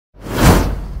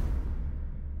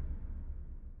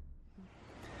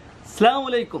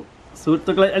Assalamualaikum.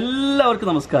 സുഹൃത്തുക്കളെ എല്ലാവർക്കും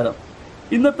നമസ്കാരം.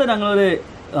 ഇന്നത്തെ ഞങ്ങളൊരു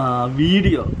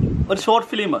വീഡിയോ, ഒരു ഷോർട്ട്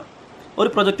ഫിലിം, ഒരു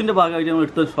പ്രൊജക്റ്റിൻ്റെ ഭാഗമായിട്ട് ഞങ്ങൾ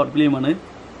എടുത്ത ഷോർട്ട് ഫിലിമാണ്.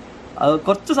 അത്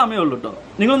കുറച്ച് സമയമേ ഉള്ളൂ കേട്ടോ.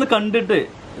 നിങ്ങളൊന്ന് കണ്ടിട്ട്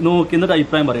നോക്കി എന്നിട്ട്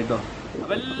അഭിപ്രായം പറയും കേട്ടോ.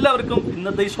 അപ്പോൾ എല്ലാവർക്കും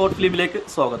ഇന്നത്തെ ഈ ഷോർട്ട് ഫിലിമിലേക്ക്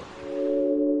സ്വാഗതം.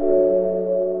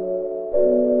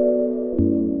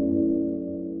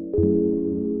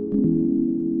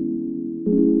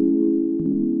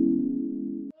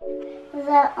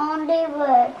 The only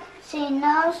word she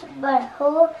knows, but who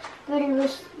will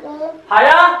whisper?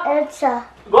 Haya, Elsa.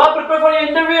 go and prepare for your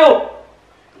interview.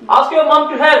 Ask your mom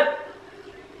to help.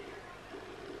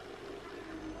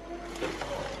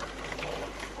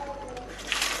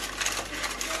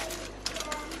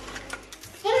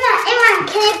 Emma,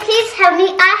 can you please help me?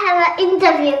 I have an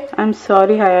interview. I'm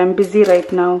sorry, Haya. I'm busy right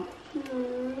now.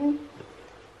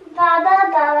 Baba,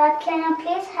 can you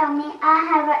please help me? I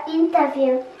have an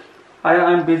interview. Haya,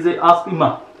 I'm busy. Ask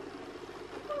Imma.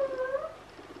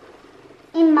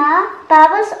 Emma,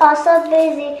 Baba's also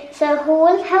busy, so who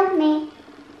will help me?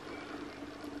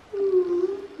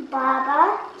 Baba,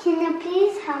 can you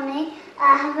please help me?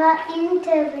 I have an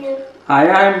interview.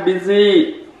 Haya, I'm busy.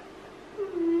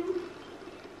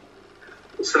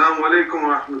 Assalamu alaikum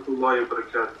wa rahmatullahi wa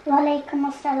barakatuh. Wa alaikum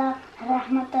assalam wa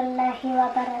rahmatullahi wa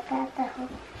barakatuh.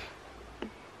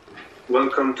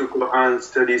 Welcome to Quran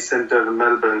Study Center,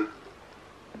 Melbourne.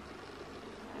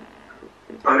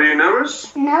 Are you nervous?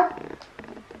 No.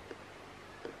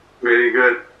 Very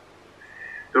good.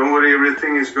 Don't worry,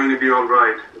 everything is going to be all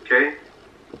right, okay?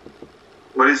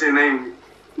 What is your name?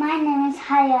 My name is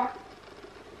Haya.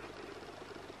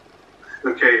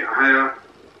 Okay, Haya,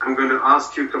 I'm going to ask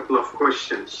you a couple of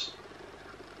questions.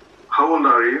 How old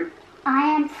are you? I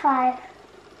am 5.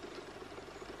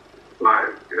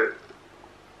 5, good.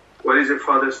 What is your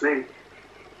father's name?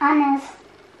 Anas.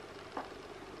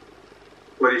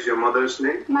 What is your mother's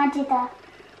name? Majida.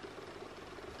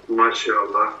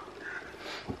 MashaAllah.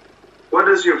 What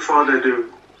does your father do?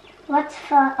 What's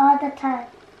for all the time?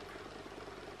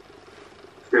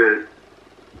 Good.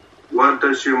 What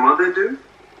does your mother do?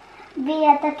 Be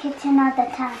at the kitchen all the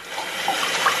time.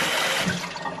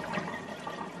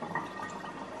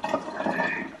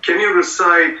 Can you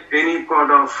recite any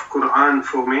part of Quran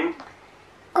for me?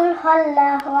 قل هو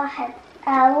الله أحد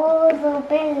أعوذ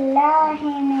بالله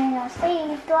من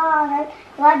الشيطان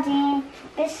الرجيم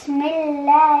بسم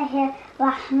الله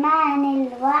الرحمن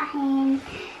الرحيم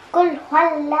قل هو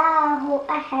الله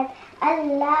أحد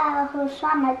الله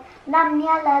الصمد لم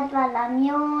يلد ولم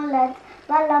يولد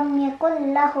ولم يكن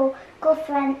له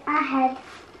كفوا أحد.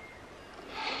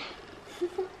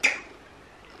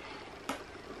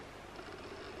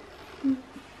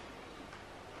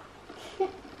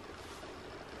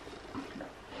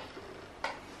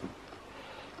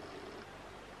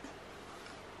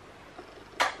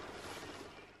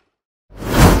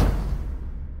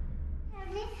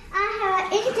 I have an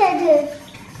interview.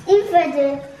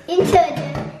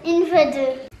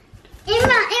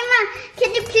 Emma,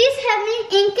 can you please help me?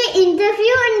 Inke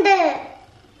interview ഉണ്ട്.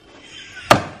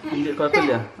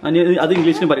 കുഴപ്പമില്ല, അത്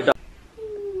ഇംഗ്ലീഷിന് പറയട്ടോ.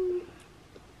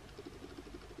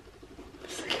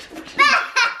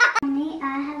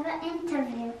 I have an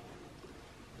interview.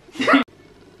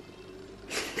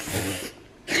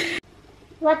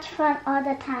 What's fun all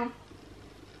the time?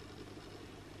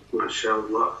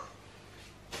 MashaAllah.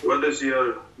 What does your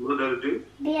mother do?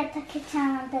 Be at the kitchen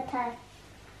all the time.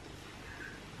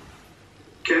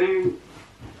 Can you...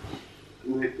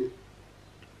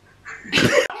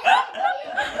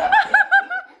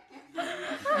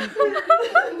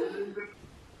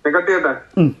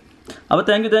 അപ്പോൾ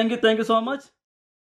thank you so much.